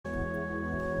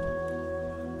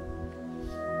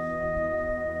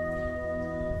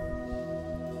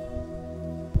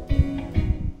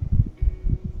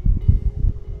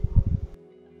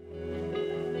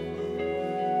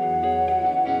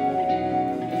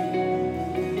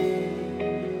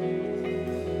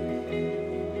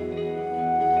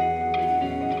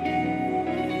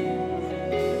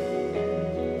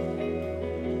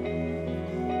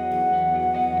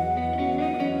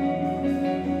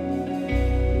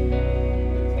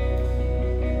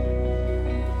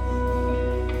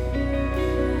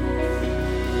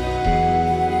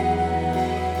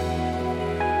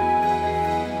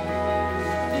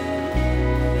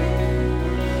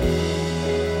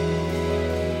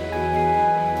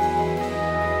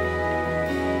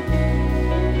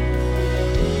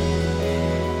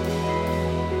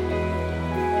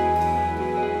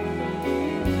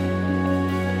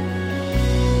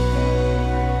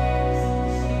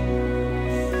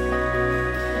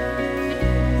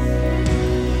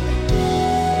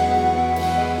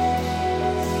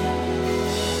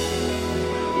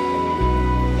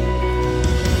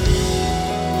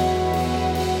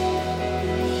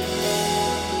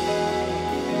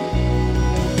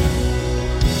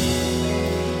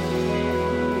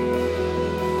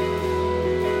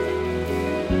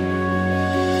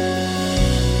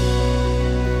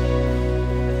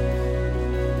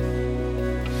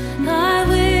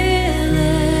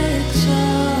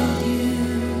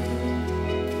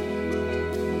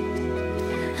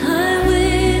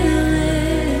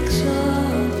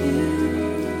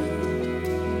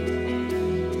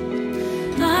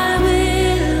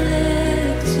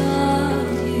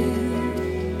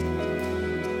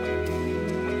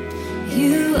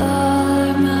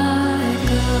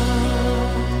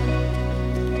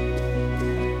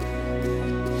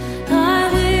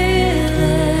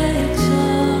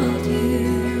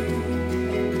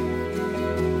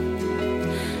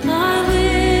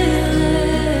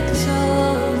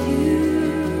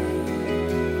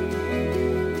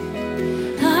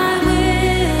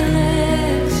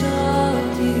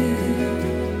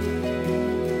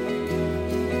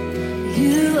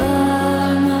You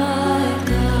are my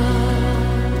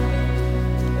God,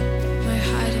 my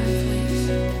hiding place,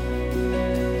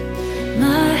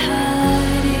 my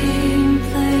hiding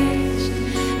place,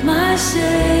 my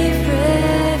safe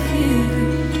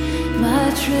refuge, my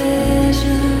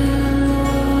treasure.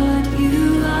 Lord,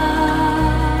 you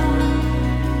are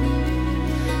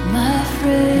my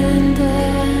friend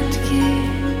and King,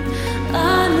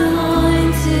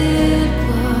 anointed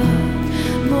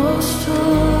one, most holy.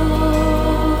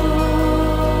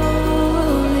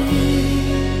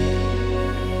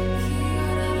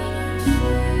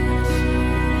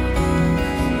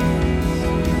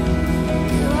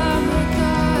 You are my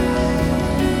God.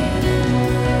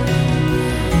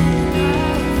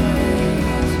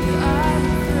 I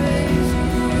praise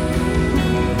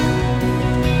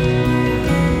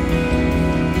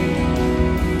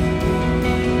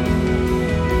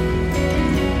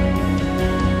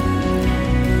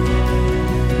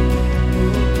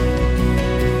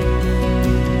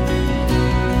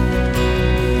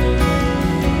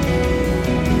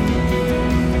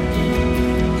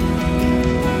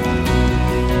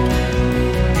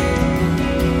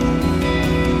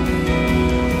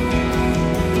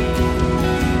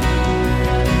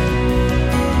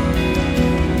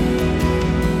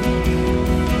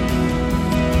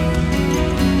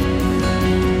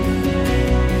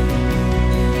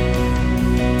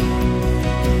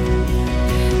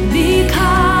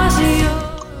because you're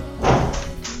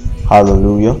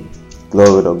Hallelujah.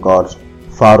 Glory to God.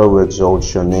 Father, we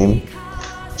exalt your name.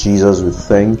 Jesus, we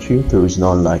thank you. There is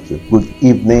none like you. Good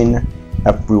evening,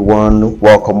 everyone.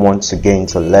 Welcome once again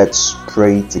to Let's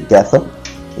Pray Together.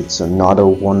 It's another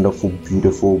wonderful,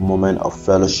 beautiful moment of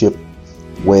fellowship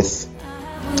with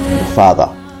the Father.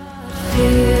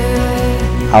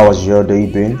 How has your day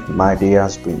been? My day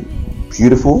has been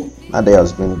beautiful. My day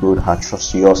has been good. I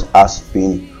trust yours has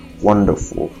been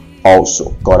wonderful. Also,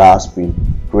 God has been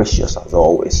gracious as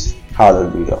always.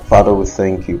 Hallelujah. Father, we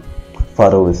thank you.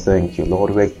 Father, we thank you.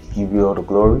 Lord, we give you all the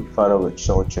glory. Father, we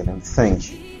exalt your name.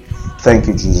 Thank you. Thank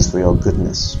you, Jesus, for your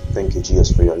goodness. Thank you,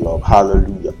 Jesus, for your love.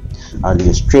 Hallelujah.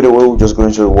 And straight away, we'll just go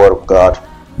into the word of God.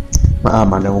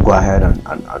 And then we'll go ahead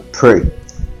and pray.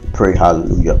 Pray,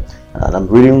 hallelujah. And I'm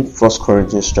reading 1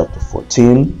 Corinthians chapter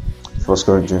 14. 1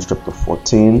 Corinthians chapter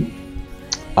 14,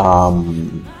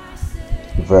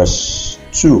 verse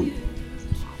 2.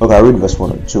 Okay, I read verse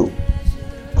 1 and 2.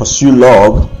 Pursue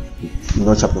love. You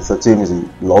know, chapter 13 is a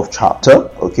love chapter.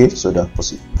 Okay, so that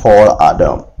Paul had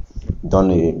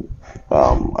done a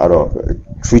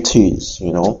treatise,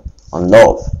 on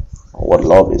love, on what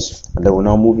love is. And then we're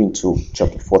now moving to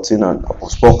chapter 14, and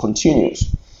Apostle Paul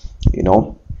continues,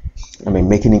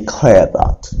 making it clear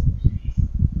that,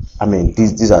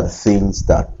 these are the things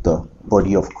that the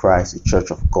body of Christ, the church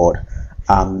of God,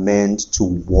 are meant to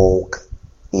walk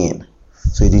in.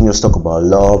 So he didn't just talk about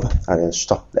love and then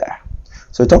stop there.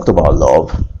 So he talked about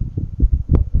love,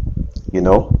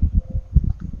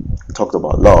 talked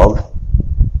about love,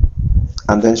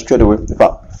 and then straight away, in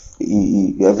fact,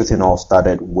 everything all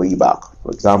started way back.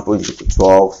 For example, in chapter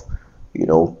 12,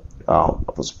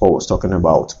 Apostle Paul was talking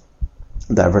about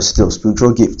diversity of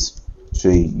spiritual gifts. So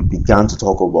he began to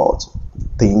talk about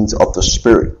things of the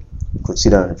Spirit.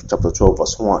 Consider in chapter 12,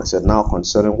 verse 1, it said, now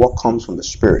concerning what comes from the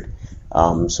Spirit.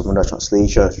 Some other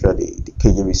translations, the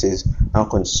KJV says, now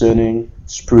concerning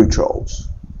spirituals,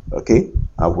 okay,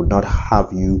 I would not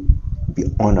have you be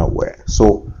unaware.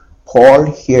 So Paul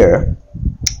here,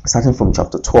 starting from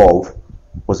chapter 12,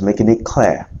 was making it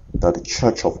clear that the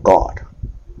church of God,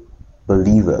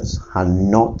 believers, are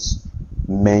not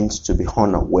meant to be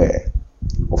unaware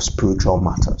of spiritual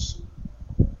matters.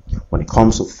 When it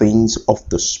comes to things of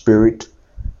the Spirit,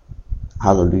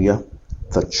 hallelujah,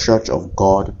 the church of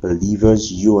God,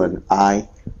 believers, you and I,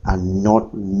 are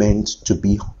not meant to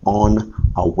be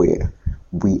unaware.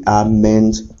 We are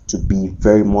meant to be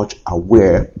very much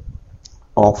aware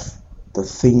of the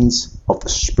things of the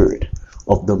Spirit,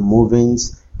 of the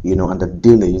movings, and the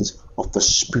dealings of the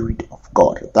Spirit of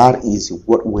God. That is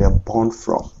what we are born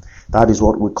from. That is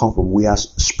what we come from. We are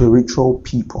spiritual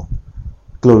people.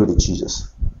 Glory to Jesus.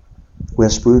 We are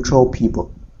spiritual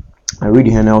people. I read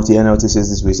the NLT. NLT says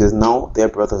this way. It says, now, dear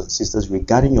brothers and sisters,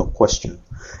 regarding your question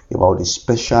about the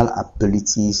special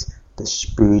abilities the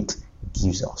Spirit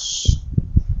gives us.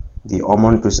 The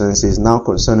Ormond Christian says, now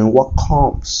concerning what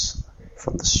comes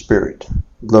from the Spirit.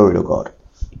 Glory to God.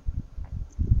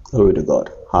 Glory to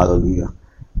God. Hallelujah.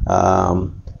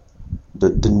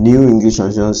 The New English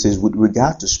Translation says, with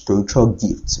regard to spiritual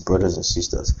gifts, brothers and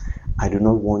sisters, I do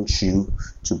not want you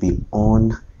to be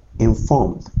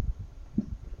uninformed.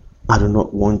 I do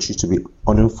not want you to be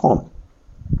uninformed.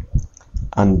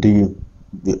 And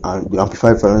the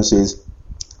Amplified Version says,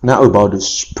 now about the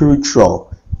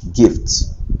spiritual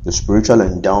gifts, the spiritual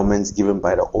endowments given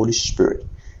by the Holy Spirit.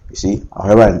 You see,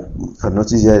 however, you can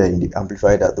notice here in the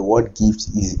Amplified that the word gifts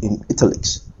is in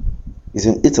italics. It's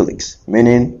in italics,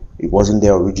 meaning it wasn't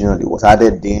there originally. It was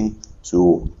added in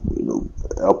to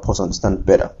help us understand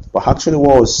better. But actually,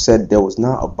 what was said there was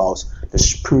now about the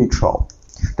spiritual,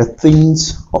 the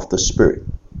things of the Spirit.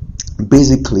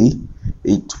 Basically,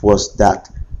 it was that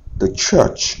the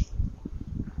church,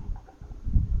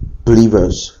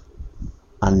 believers,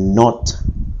 are not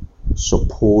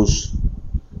supposed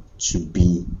to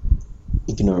be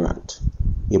ignorant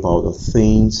about the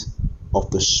things of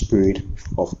the Spirit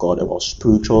of God, about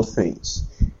spiritual things.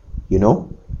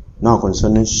 Now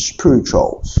concerning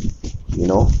spirituals,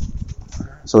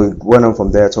 so it went on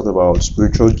from there, talking about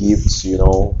spiritual gifts,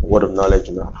 word of knowledge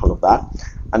and all of that.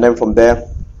 And then from there,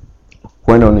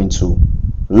 went on into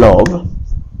love,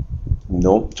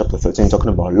 chapter 13, talking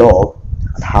about love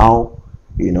and how,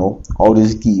 all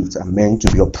these gifts are meant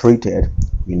to be operated,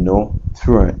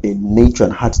 through a nature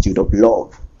and attitude of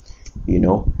love,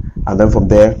 And then from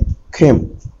there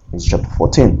came into chapter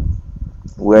 14,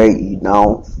 where he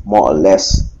now more or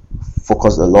less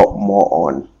focused a lot more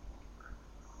on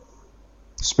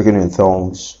speaking in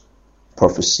tongues,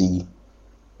 prophecy,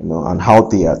 and how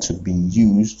they are to be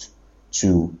used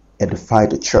to edify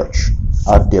the church,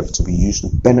 how they are to be used to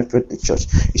benefit the church.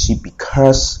 You see,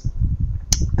 because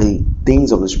the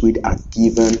things of the Spirit are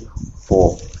given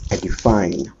for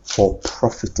edifying, for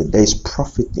profiting. There is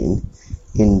profiting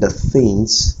in the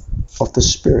things of the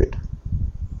Spirit.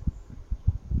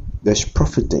 There's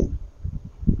profiting.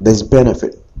 There's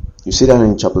benefit. You see that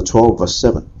in chapter 12, verse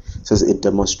 7. It says, a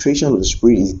demonstration of the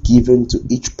Spirit is given to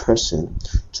each person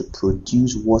to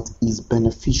produce what is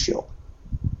beneficial.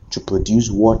 To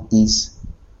produce what is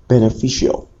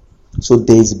beneficial. So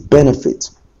there is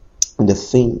benefit in the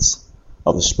things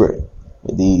of the Spirit.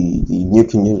 The New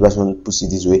King James Version puts it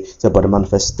this way: it's about the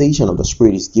manifestation of the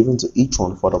Spirit is given to each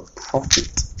one for the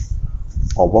profit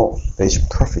of all. There's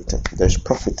profiting. There's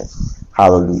profiting.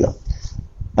 Hallelujah.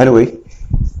 Anyway,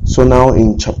 so now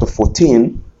in chapter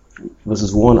 14,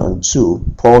 verses 1 and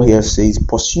 2, Paul here says,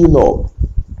 pursue love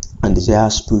and desire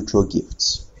spiritual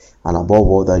gifts, and above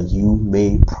all that you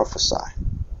may prophesy.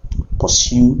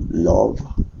 Pursue love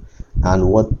and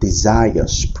what desire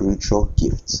spiritual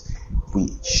gifts. We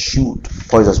should,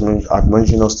 Paul is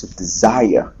admonishing us to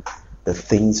desire the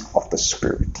things of the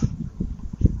Spirit.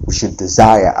 We should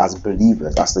desire, as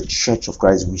believers, as the Church of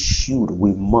Christ,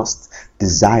 we must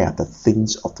desire the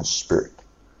things of the Spirit.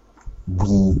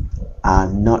 We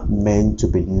are not meant to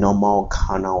be normal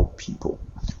carnal people.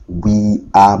 We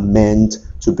are meant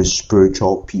to be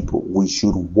spiritual people. We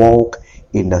should walk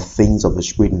in the things of the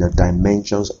Spirit, in the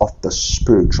dimensions of the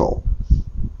spiritual.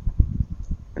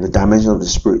 In the dimension of the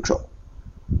spiritual.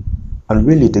 And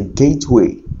really the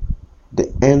gateway,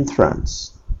 the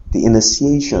entrance, the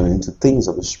initiation into things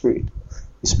of the Spirit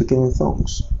is speaking in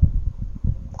tongues.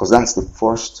 Because that's the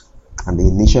first and the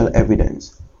initial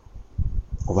evidence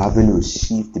of having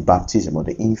received the baptism or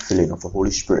the infilling of the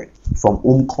Holy Spirit, from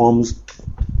whom comes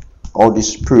all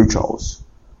these spirituals.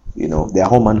 They are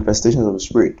all manifestations of the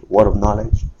Spirit. Word of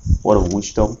knowledge, word of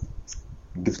wisdom,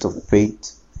 gift of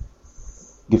faith,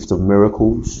 gift of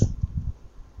miracles,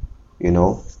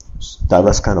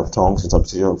 diverse kind of tongues,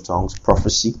 interpretation of tongues,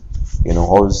 prophecy,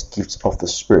 all these gifts of the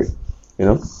Spirit,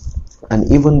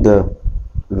 and even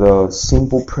the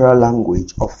simple prayer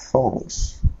language of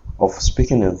tongues, of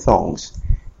speaking in tongues,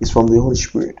 is from the Holy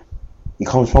Spirit. It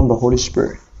comes from the Holy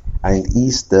Spirit, and it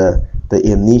is the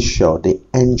initial, the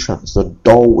entrance, the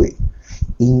doorway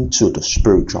into the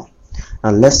spiritual.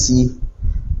 And let's see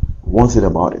one thing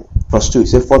about it. Verse 2, it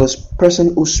says, for this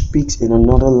person who speaks in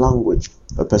another language,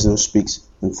 a person who speaks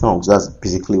in tongues, that's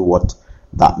basically what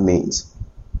that means.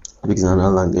 Speaks in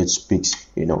another language, speaks,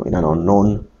 in an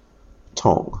unknown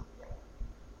tongue.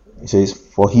 It says,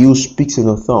 for he who speaks in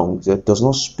a tongue does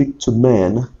not speak to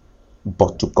men,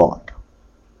 but to God.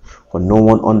 For no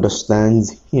one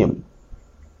understands him.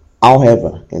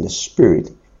 However, in the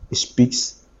Spirit, he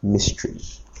speaks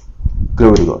mysteries.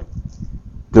 Glory to God.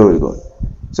 Glory to God.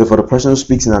 So for the person who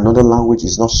speaks in another language,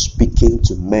 is not speaking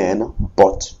to men,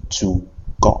 but to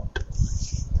God.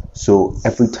 So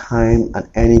every time and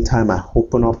any time I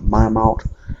open up my mouth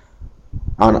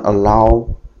and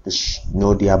allow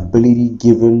the ability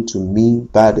given to me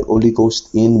by the Holy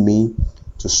Ghost in me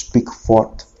to speak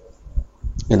forth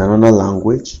in another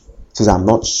language, it says I'm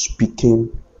not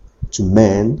speaking to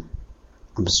men,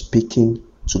 I'm speaking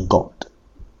to God.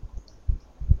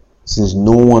 Since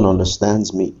no one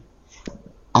understands me.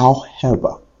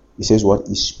 However, he says what?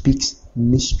 He speaks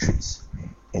mysteries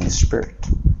in the Spirit.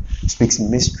 He speaks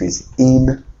mysteries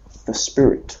in the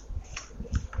Spirit.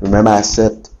 Remember I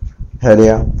said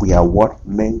earlier, we are what?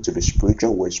 Meant to be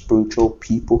spiritual. We're spiritual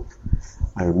people.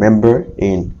 I remember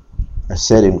I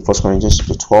said in 1 Corinthians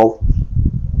 12,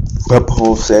 where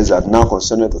Paul says that now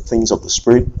concerning the things of the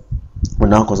Spirit, we're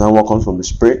now concerning what comes from the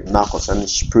Spirit, now concerning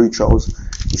spirituals.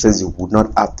 He says he would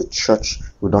not have the church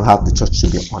to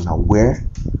be unaware.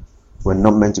 We're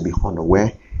not meant to be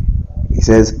unaware. He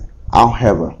says,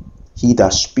 however, he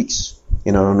that speaks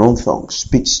in an unknown tongue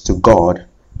speaks to God,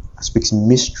 speaks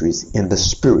mysteries in the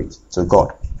Spirit to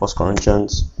God. 1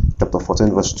 Corinthians chapter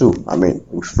 14 verse 2.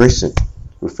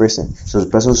 Rephrasing. So the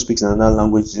person who speaks in another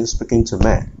language is just speaking to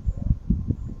man.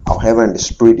 However, in the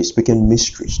Spirit, he's speaking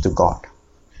mysteries to God.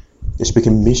 He's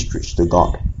speaking mysteries to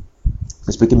God.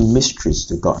 He's speaking mysteries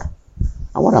to God.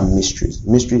 And what are mysteries?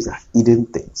 Mysteries are hidden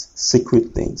things,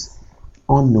 secret things,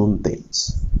 unknown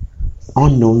things.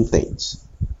 Unknown things.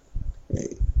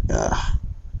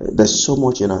 There's so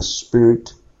much in our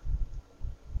spirit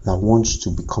that wants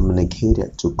to be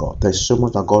communicated to God. There's so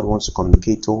much that God wants to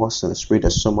communicate to us in the Spirit.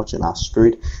 There's so much in our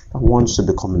spirit that wants to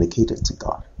be communicated to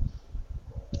God.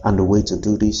 And the way to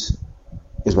do this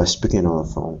is by speaking in other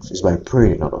tongues. Is by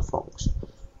praying in other tongues.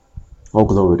 Oh,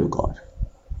 glory to God.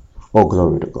 Oh,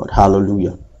 glory to God.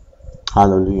 Hallelujah.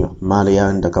 Hallelujah.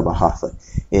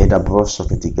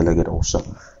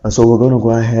 And so we're going to go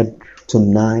ahead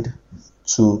tonight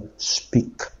to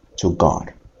speak to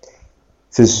God.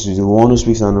 This is the one who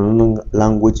speaks an unknown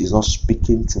language is not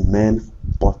speaking to men,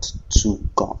 but to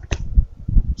God.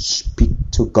 Speak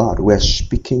to God. We're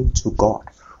speaking to God.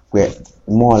 We're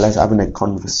more or less having a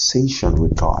conversation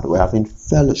with God. We're having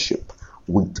fellowship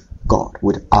with God,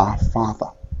 with our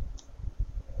Father.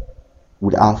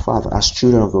 With our Father, as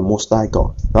children of the Most High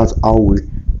God. That's how we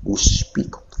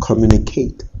speak,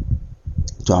 communicate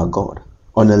to our God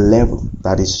on a level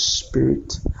that is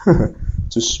spirit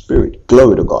to spirit.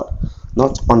 Glory to God.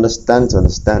 Not understanding to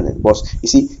understanding. But you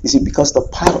see, because the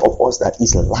part of us that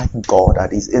is like God,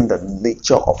 that is in the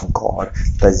nature of God,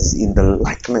 that is in the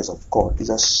likeness of God, is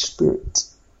a spirit.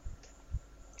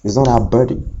 It's not our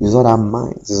body, it's not our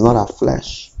minds, it's not our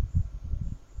flesh,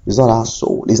 it's not our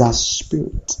soul, it's our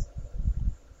spirit.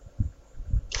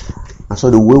 And so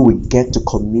the way we get to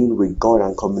commune with God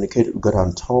and communicate with God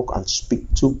and talk and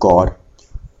speak to God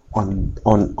on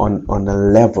a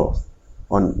level,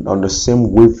 on the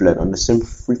same wavelength, on the same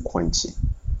frequency,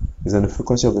 is in the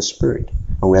frequency of the Spirit.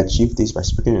 And we achieve this by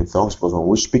speaking in tongues. Because when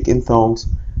we speak in tongues,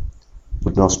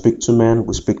 we do not speak to men,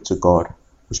 we speak to God.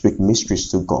 We speak mysteries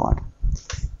to God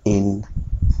in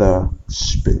the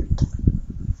Spirit.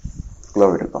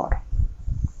 Glory to God.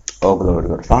 Oh, glory to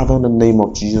God. Father, in the name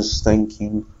of Jesus, thank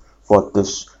you for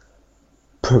this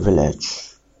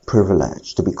privilege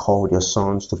to be called your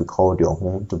sons, to be called your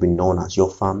home, to be known as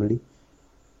your family,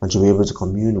 and to be able to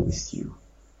commune with you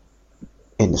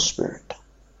in the Spirit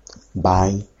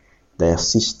by the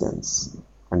assistance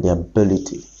and the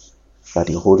ability that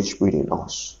the Holy Spirit in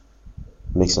us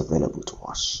makes available to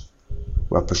us.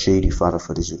 We appreciate you, Father,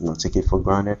 for this. We do not take it for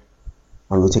granted,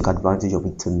 and we'll take advantage of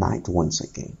it tonight once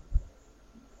again.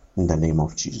 In the name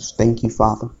of Jesus. Thank you,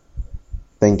 Father.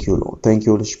 Thank you, Lord. Thank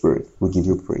you, Holy Spirit. We give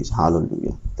you praise.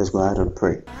 Hallelujah. Let's go ahead and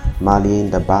pray. Mali in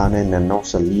the bana and no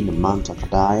salina manta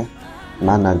kadaya.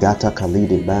 Managata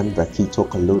kalidi ban rakito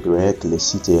kaludre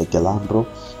lesite gelambro.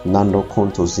 Nando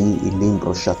conto zi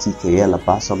ilimbro shatike yela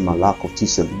basa malako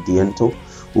tisa diento.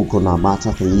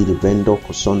 Ukonamata kalidi bendo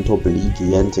kosonto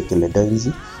beligi yente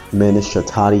keledenzi. Mene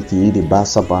shatari kiidi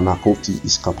basa banakoti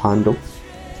iskapando.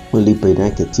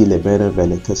 Ulipeneke tile bere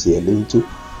vele kasi elintu.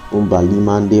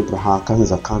 Umbalimande Brahakan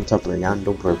Zakanta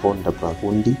Brayando Bravonda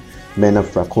Bravundi Mena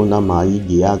Fracona Mai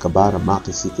Giagabara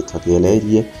Makasiki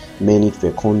Tagelerie Meni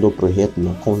Fecondo Brehet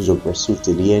Naconzo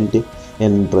Bresutiliende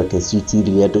En Brecasiti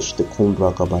Riedos de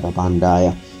Cumbra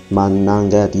Cabarabandaya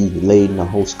Mananga di Lay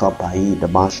Nahoska Bai the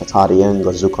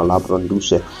Mashatarianga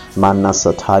Zucalabranduse Manna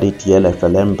Satari Tiele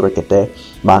Felem Brecate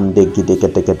Mande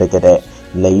Gidekete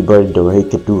Labor de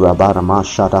Reketura Barama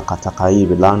Shada Katakai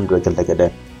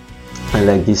Vilandre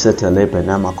Elegisa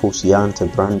telepenama cosiante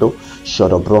brando,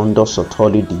 shodobrondo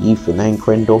sotoli di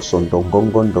ifenencrendo,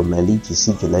 sondongongondo meliki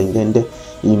sikelengende,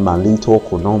 imalito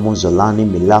konomo zolani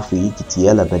milafi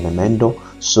ikitiela benemendo,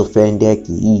 sofende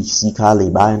ki sikali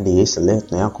bande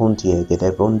eselet ne akonti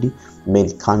egedevondi,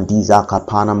 melkandiza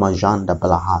kapana majanda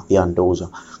balahathi andoza,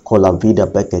 con la vida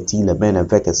beceti le bene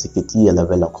veke sikiti le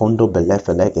vela kondo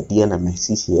belefe leke diana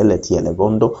mesisi ele tiele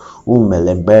bondo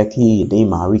melembeki di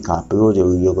marika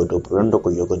projo yogodo brando ko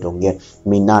yogodonge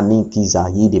minani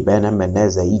kizahi di bene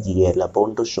meneze igi le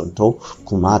bondo shonto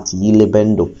kumati ile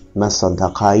bendo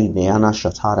masantakai neana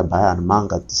shatara bayan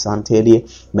manga tisanterie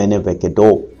mene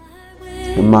vekedo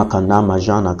Makanama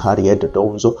jana kariete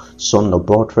donzo sono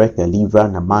botrek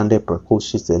livra namande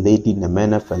precocis lady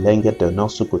nemena felenge de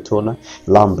nosu kutona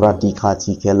lambra di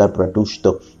kati kela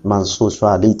bradusto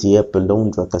mansosra liti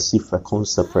epelondra kasifra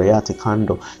consta freate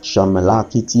kando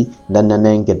shamelakiti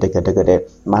nananenge de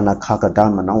manakaka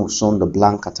dama no sondo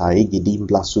blanca taigi di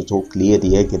blasuto clear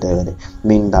di egede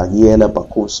minda yela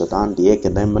bakusa dan di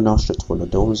egede manosha tono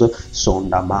donzo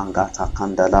sonda manga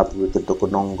takanda la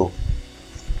brigatokonongo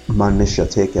Manisha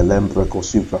take lembra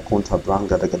cosufra contra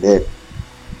branga da gade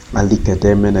alika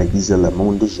demena giza la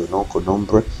mondo jonoko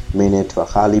nombre mene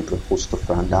trahali preposto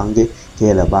frandange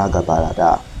che la baga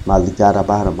barada maligara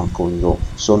bara makonzo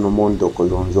sono mondo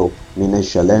colonzo mine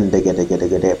shalende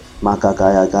gede maka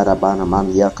gaya gara bana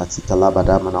mania katika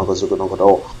labada manago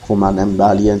zugonogo kuma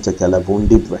nembaliente kala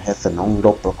bundi brehetha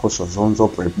nondo precoso zonzo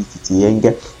prebiti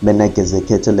yenge meneke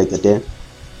zekete legede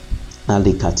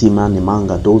Ali Katima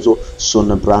Nimanga Dozo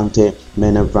Sonabrante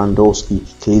Menevrandoski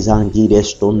Klizangide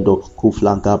Stondo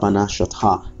Kuflangabana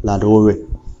Shatha Ladore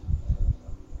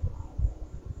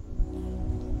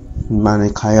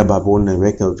Manekaya Babone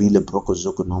Reka Vile Broko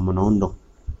Zoko Nomonondo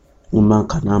Uma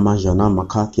kanama jana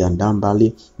makaki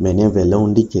andambali meneve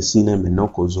londi kesine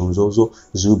menoko zonzozo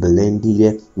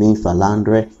zubelendile min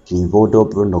falandre clivodo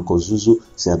bruno kozuzu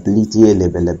seabilitie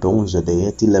lebele bonzo de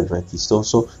eti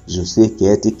levrekistoso jose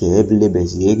keti keebile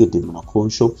beziege di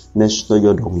monokonsho nesto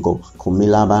yodongo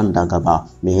kumila bandagaba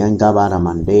meyengaba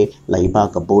ramande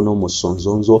laiba gabono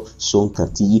musonzonzo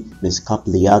sonkati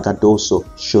meskapliaga doso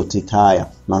shotikaya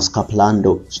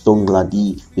Mascaplando,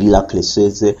 Stongladi, Lila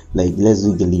Clesese, La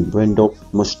Iglesi Gilibrendo,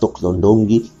 Mostok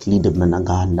Londongi, Clida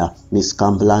Managanda,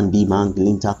 Miscamblandi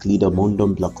Manglinta, Clida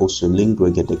Mondom, Blacoso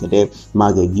Lingre Gedegade,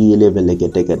 Magagile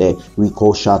Velegedegade,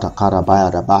 Rico Shata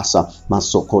Carabaya Rabasa,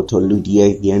 Masokoto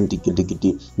Ludie, Yendi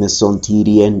Gidigidi,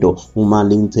 Mesontiriendo,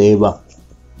 Umalinteva.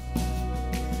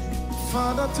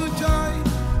 Father to join.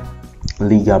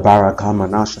 Liga Baraka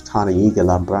Manasha Tana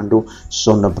Yigala Brando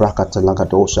Sona Brakata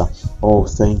Lagadosha. Oh,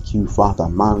 thank you, Father.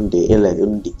 Mande ele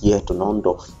undi kieto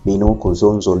nondo minoko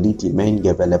zonzo liti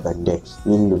menge velebende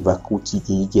min vakuti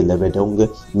ki levedonge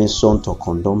misonto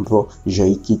condombro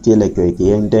jaikite le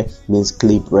gregende mis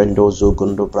clip rendo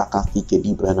zogondo brakati ke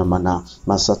di mana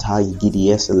masatai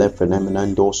gidies le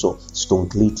fenomenandoso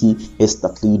stonkliti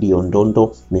estaklidi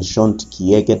ondondo mishont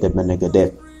kiege de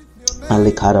menegede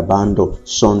Ale carabando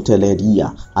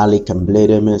sonteleria, ale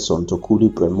camblereme sontoculi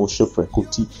premosho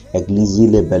frecuti,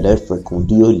 eglisile bele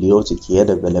frecundio lioti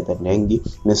chiede vele benenghi,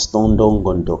 nestondo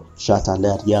ngondo,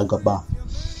 shataleria gaba.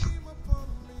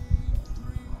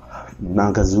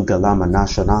 Nagazuga lama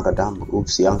nasha nagadam,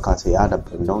 upsi ankate yada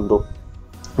prendondo.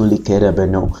 Ulikere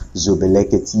beno,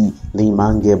 zubeleketi,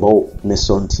 limangebo,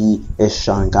 mesonti,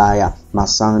 eshangaya,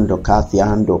 masando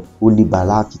kathiando,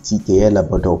 ulibalaki tike ela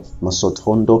bodo,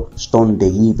 masotondo, stonde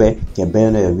hive,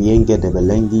 kebene vienge de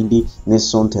belengindi,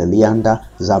 nesonte lianda,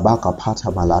 zabaka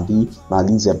pata maladi,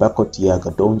 malize bekotia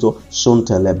gadonzo,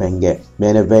 sonte lebenge,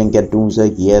 mene venge dunze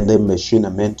giede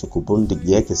meshinamento kubundi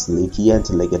gieke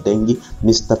silikiente legedengi,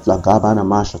 Mr. Flagabana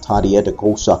mashatari ede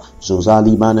kosa,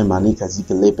 zozali mane manika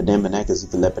zike lebedemeneke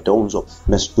zike lepedonzo,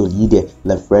 mesto lide,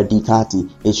 le fredi kati,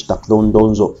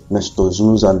 ishtaklondonzo, mesto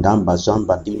zunza ndamba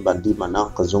zamba dimba ndima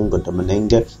nanka zunga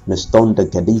domenenge, mestonda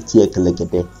kaditi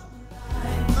ekelegede.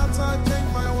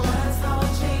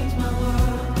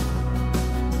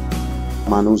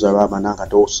 Manuza rabanaka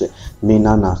dose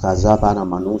minana kazabana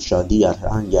manusha dia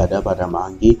rangia dabada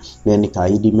mangi meni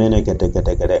kaidi mene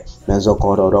gede mezo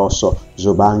kororoso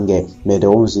zubange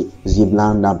medonzi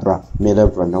ziblanda bra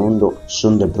medevranondo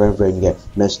sunde brevenge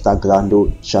mestagrando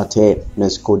chate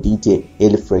mescodite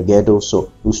el fregedoso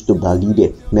ustubalide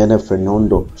mene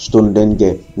frenondo stundenge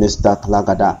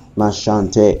mestaklagada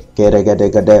mashante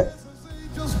keregede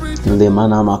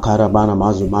Lemana makarabana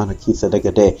mazumana kisa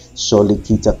degede soli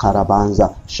kita karabanza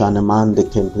shanamande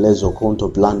kemplezo konto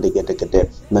blande gedegede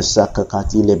mesaka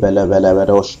katile bele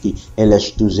veroshki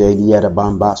elestuzeliera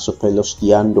bamba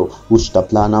sopelostiando usta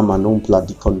plana manumpla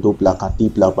di condubla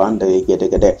katibla banda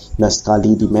gedegede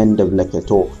meskali di mende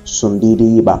vleketo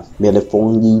sundiriba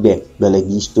melefongide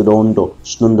belegistudondo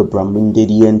stundo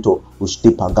bramindiriento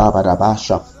usti pagava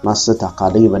rabasha masata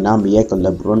kaliva nami eko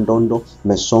lebrondondo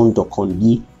mesonto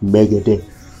kondi megede.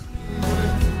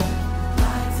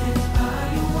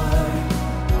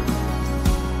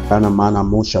 Rana mana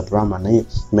musha dramane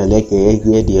meleke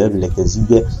ege die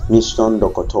lekezige mistondo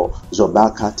koto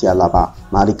zobaka tialaba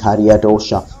marikaria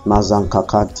dosha mazanka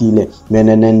katile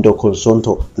menenendo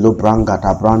konsonto lubranga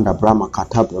tabranda brama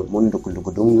katabra mundo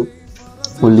kulugudungu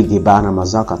Uligibana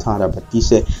mazaka tara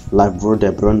batise la brode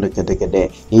bronde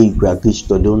kedegede igra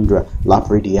gisto lundra la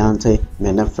prediante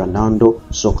mena fernando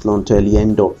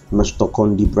soclonteliendo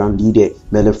mestocondi brandide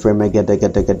mele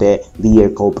fremegedegede vie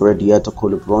coprediato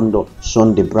colibrondo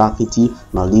son de brachiti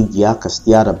maligia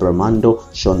castiara bramando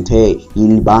shonte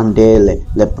il bandele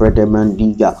le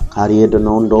predemandiga cariedo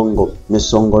nondongo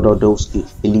mesongododoski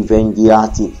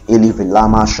ilivengiati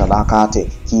ilivilama shalakate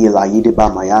ki la yidiba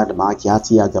mayad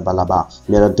makiati agabalaba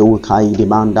mera do kai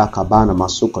demanda kabana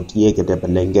masuko tiege de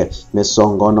belenge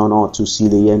mesongo no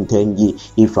tusili yentengi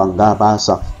ifanga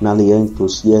basa nalien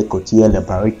tusie kotiele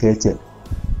barikete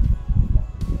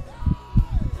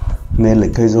mele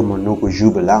kezo monoko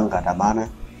jubelanga damana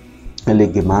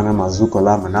Elegimana mazuko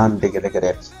la manande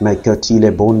gede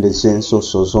mekatile bonde senso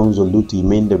sozonzo luti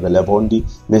mende velebondi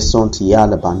mesonti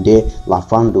yala bande la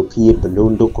fando kie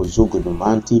belondo kozugo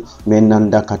numanti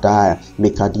menanda kataya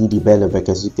mekadidi bele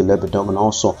vekazike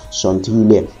lebedomonoso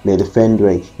sontile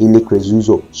medefendre ili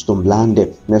krezuzo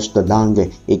stomblande mestadange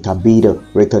ekabida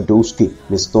rekaduski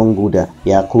mestonguda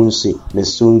yakunsi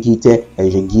mesungite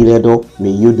ejegiredo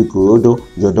meyudugurodo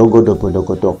yodogodo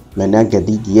podogodo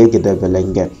menagadi yegede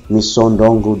velenge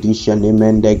sondongo disha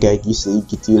nemende gagisi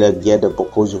kitila gede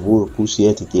bokozo vuru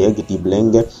kusieti kiegiti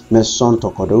blenge mesonto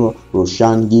kodo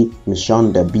roshangi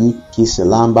mishanda bi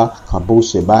kiselamba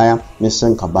kabose baya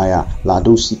mesen kabaya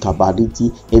ladusi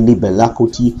kabaditi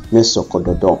elibelakuti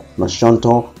mesokododo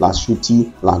mashonto la shuti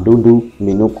la dundu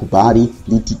minokubari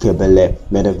liti kebele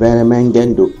medevere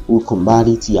mengendo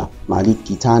ukumbari tia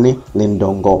malikitane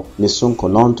lendongo mesonko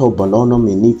lonto bolono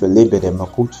menife lebede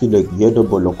makuti le gyedo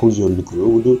bolokuzo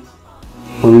likurudu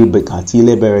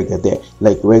Uribekatile beregede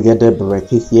like regede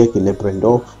berekithie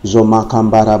kilebrendo zoma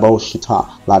kambarabo shita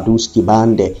laduski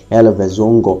bande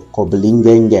elvezongo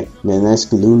koblingenge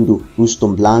neneskilundu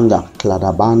ustomblanga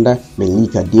kladabanda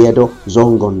melika diedo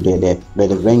zongondele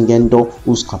bedevengendo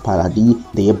uskaparadi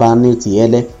debani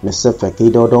tiele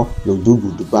mesefekidodo lodugu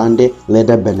dubande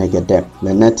leda benegede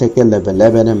meneteke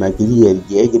levelebene magilie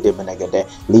yegede benegede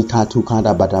likatu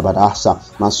kada badabadasa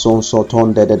mason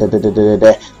soton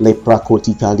de le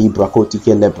prakoti kali brakoti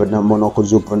kele brana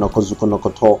monokozu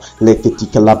konokoto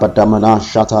leketika labadamana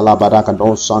shata labadaka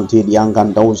don santi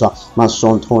yangandoza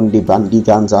masonton di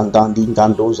bandiganza ngandi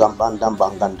gandoza bandam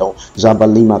bangando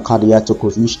zabalima kadiato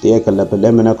koziste ekele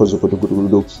belemena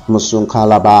kozukudugudu musun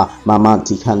kalaba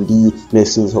mamanti kandi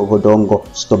mesin sogodongo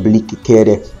stobliki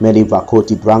kere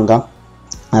merivakoti branga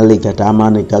Aligadama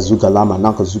ne gazuga lama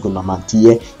nakazuga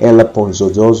namatie ele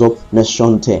ponzozozo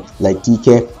meshonte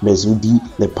laitike mezudi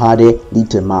lepade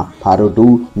litema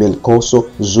parodu melkoso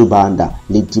zubanda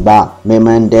litiba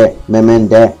memende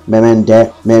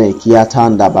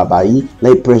menekiatanda babai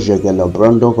le prejegelo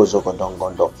brondo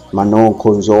kozokodongondo mano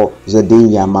konzo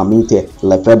zediya mamite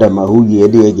lefeda mahuye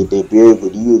edegede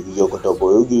biegudi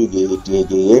yogodoboyogi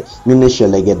gedege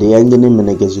mineshelegede ngene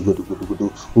menegezugudu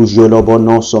ujolo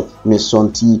bonoso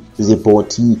mesonti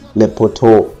zipoti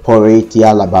lepoto poreti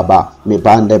ala baba me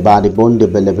bande badi bonde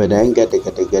belevedenge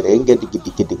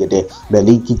de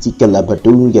belikiti kala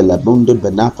badunge la bonde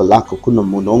benafala kuno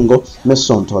monongo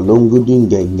mesonto longu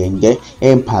dingenge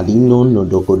empalino no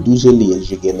doko duzeli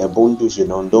ejigele bondu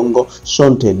jinondongo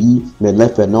sonteli me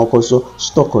lefenokoso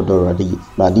stokodoradi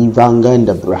badi vanga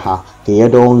nda braha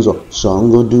keyedonzo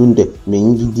songo dunde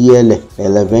mingidiele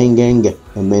elevengenge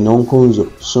menonkonzo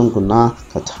sunkuna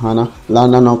katana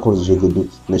lana na kozugudu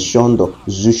meshondo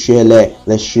zushele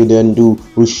le shidendu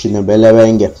ushine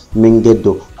belewenge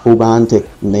mingedo kubante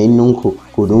menunku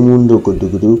kudumundo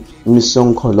kudugudu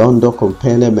mison kolondo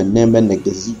kompele meneme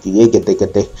negeziki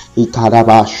yegedegede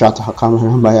ikaraba shata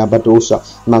kamaramba ya badosa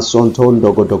masontondo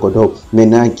godogodo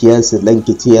menakies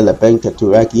lenkiti ele benke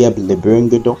turaki eble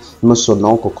brengedo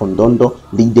musonoko kondondo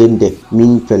lidende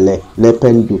minfele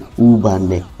lependu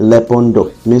ubane lepondo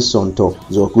misonto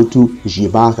zokutu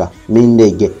jibaka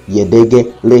mindege yedege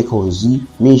lekozi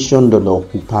mishondolo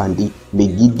upandi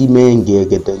begidi menge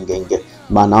gedengenge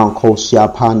mananko sia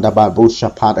panda babusha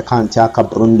pada kantaka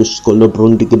brundus kolo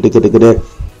brundi gede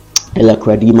ela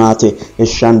credimate e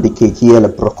shandi keki ela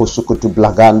prokosukutu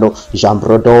blagando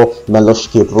jambrodo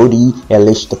meloshke brodi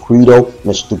elista credo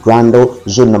mr grando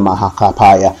zuna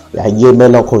mahakapaya ya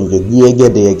yemelo konje diege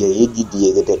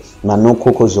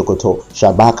manoko zokoto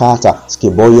shabakata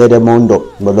skiboye de mondo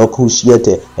moloku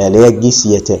siete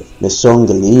elegisiete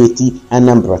mesongelieti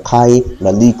anambrakai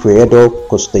mali credo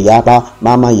kostayaba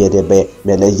mama yedebe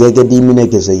mele yegedi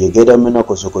minegeze yegede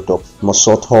menoko zokoto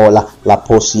mosotola la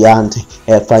posiante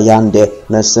efayande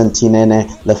mesentinene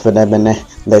le fenemene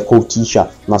le kotisha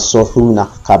masohuna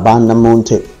kabana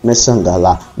monte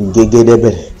mesangala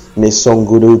gegedebe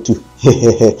mesongurutu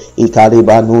hehehe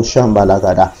ikariba no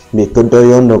shambalagada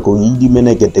mekodoyono ko yidi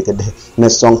menegedegede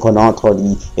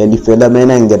mesonkonatori elifela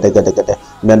menengedegede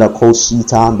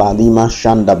menakosita balima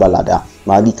shanda balada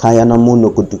malikaya na muno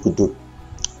kudukudu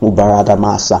Ubarada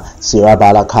masa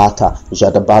sirabala kata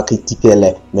jadabaki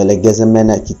tikele melegeze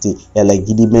mena kiti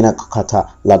elegidi mena kakata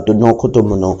la dono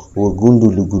kotomono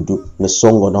ugundu lugudu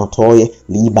mesongo notoye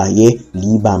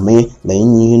liba me la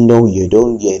inyindo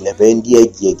yedo ye levendi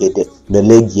yegede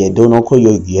belegi dono ko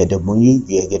yegede munyi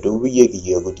yegede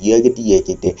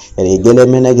yegede elegele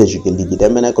mena gejigede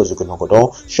mena kozukono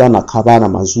kodo shana kabana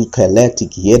mazuka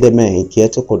letiki yede me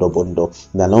kieto kodobondo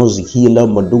nanozi hila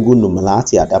madungu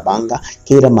numalati adabanga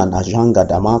kera manajanga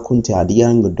dama kunte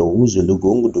adiang do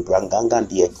uzulugungu du branganga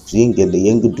die kuzinge de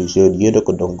yengu du jodiyedo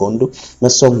kodongondo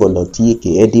mesongo loti ke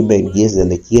edi ben yeze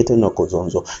le kiete no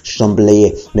kozonzo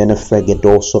shambleye mena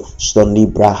fregedoso stoni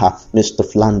braha Mr.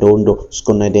 Flandondo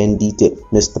skonedendite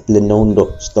Mr. Plenondo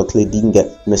stokledinge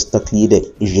Mr. Klide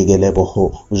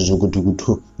jigeleboho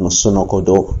zugudugudu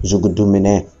nosonokodo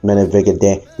zugudumine mena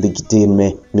vegede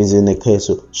ligitime mizene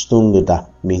keso stunguda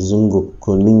mizungu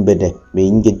kolimbede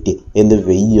meingede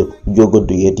eleveiyo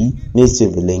yogodo yedi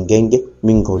nesevelengenge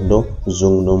mingondo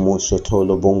zungno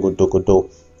mosotolo bongo dogodo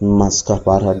maska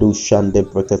paradu shande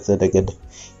brekatedegede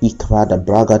ikrada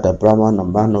braga da brahma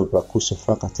nambano brakusa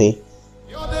frakate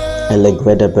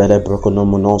elegrede bere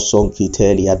brokonomono son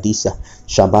kiteli adisa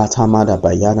shabat hamada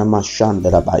bayana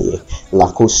mashanda baye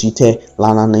lakosite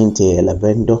lananente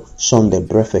elevendo son de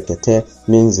brefekete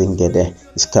menzingede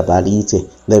iskabalite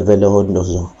levelondo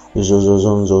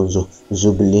zozozonzozo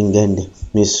zublingende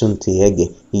misunti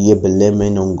ege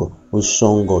yebelemenongo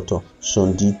usongoto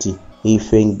sonditi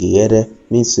ifengere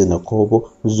misinakobo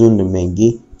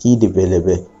zunmengi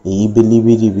kidibelebe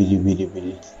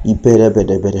ibilibili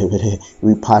iperebedebere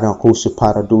we para kosu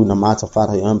para do na mata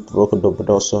fara yam proko do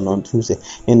bodoso non tuse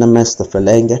in the master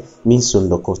felenge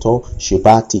misundo koto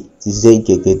shibati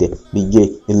zigegede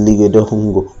bige ligedo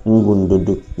hungo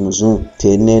ngundudu nzu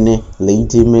tenene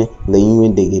leitime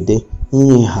leimendegede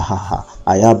ha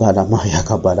ayabada maya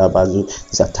kabada bazu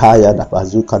zataya da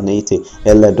bazu kanete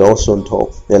ele dosonto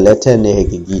eletene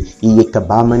hegigi iye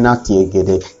kabamenati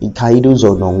egede ikaidu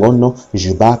zonongono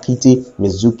jubakiti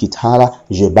mezukitara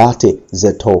jebate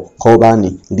zeto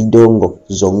kobani lidongo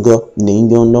zongo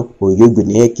ningono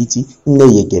oyegunekiti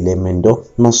neyegele mendo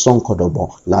masonkodobo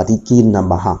ladiki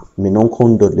namaha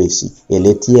minonkondo lesi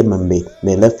eletie membe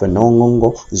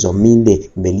melefenongongo zominde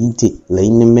belite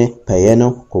leineme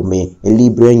payeno kome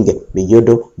elibrenge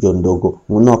yodo yondogo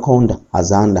munokonda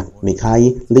azanda mekai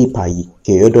lipai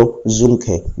keyodo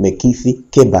zunke mekifi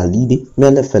kebalidi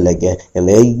melefelege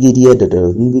elegidie de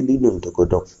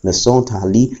ngilidondogodo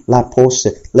mesontali la pose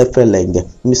lefelenge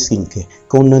misinke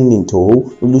konaninto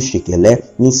ulushikele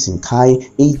misinkai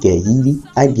igeyiri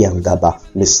abiangaba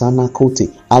mesana kote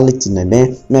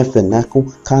alitinene mefenaku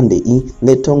kande i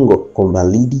netongo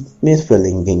kombalidi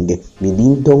mefelengenge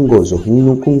milindongo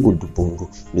zohunu kungudubungu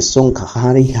mesonka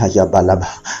hari hayabalaba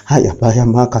hayabaya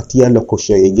makatia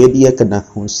lokoshe yegedi kana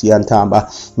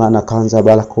hunsiantamba mana kanza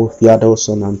bala kofiado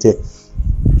sonante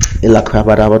ila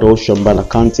krabarabado shambala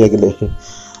kanti eglehe.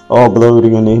 Oh, glory to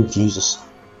your name, Jesus.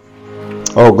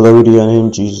 Oh, glory to your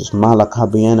name, Jesus.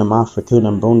 Malakabiana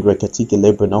Mafrikuna Bondre Katiki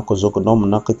Lebranoko Zokonom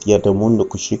Nakatia de Mundo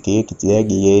Kushiki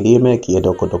Kitiagi Yedime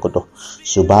Kiedokodokodo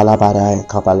Subala Bara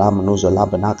Kabalam Noza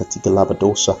Labanaka Tiki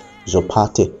Labadosa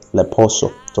Zopate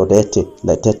Leposo Todete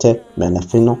Letete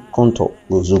Menafino Konto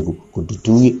Gozugu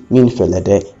Kudutui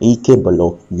Minfelede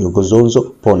Ikebalo Yogozonzo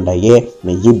Pondaye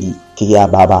Meyibi Kia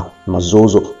Baba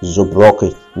Mazozo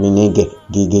Zobroke Minege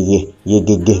Gigege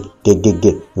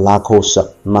Yegege Lakosa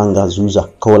Mangazuza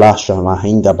Kolasha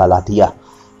Mahinga Baladia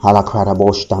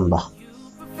Halakradabosh.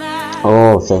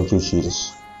 Oh, thank you,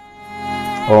 Jesus.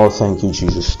 Oh, thank you,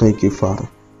 Jesus. Thank you, Father.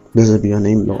 Blessed be your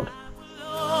name, Lord.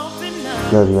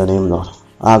 Blessed be your name, Lord.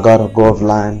 I gotta go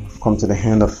offline. Come to the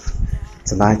end of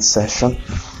tonight's session.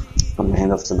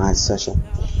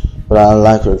 But I'd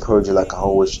like to encourage you, like I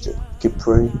always do. Keep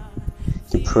praying.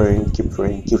 Keep praying.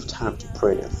 Give time to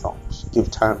pray in thoughts. Give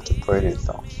time to pray.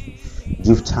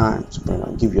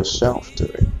 Give yourself to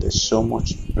it. There's so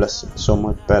much blessing, so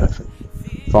much benefit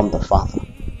from the Father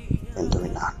in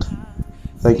doing that.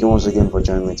 Thank you once again for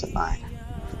joining me tonight.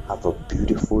 Have a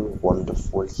beautiful,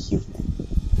 wonderful evening.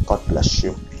 God bless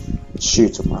you. See you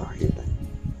tomorrow evening.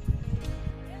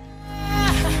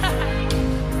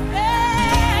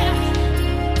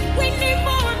 We need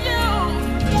more of you.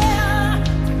 Yeah.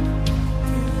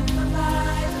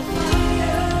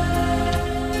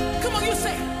 Come on, you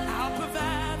say.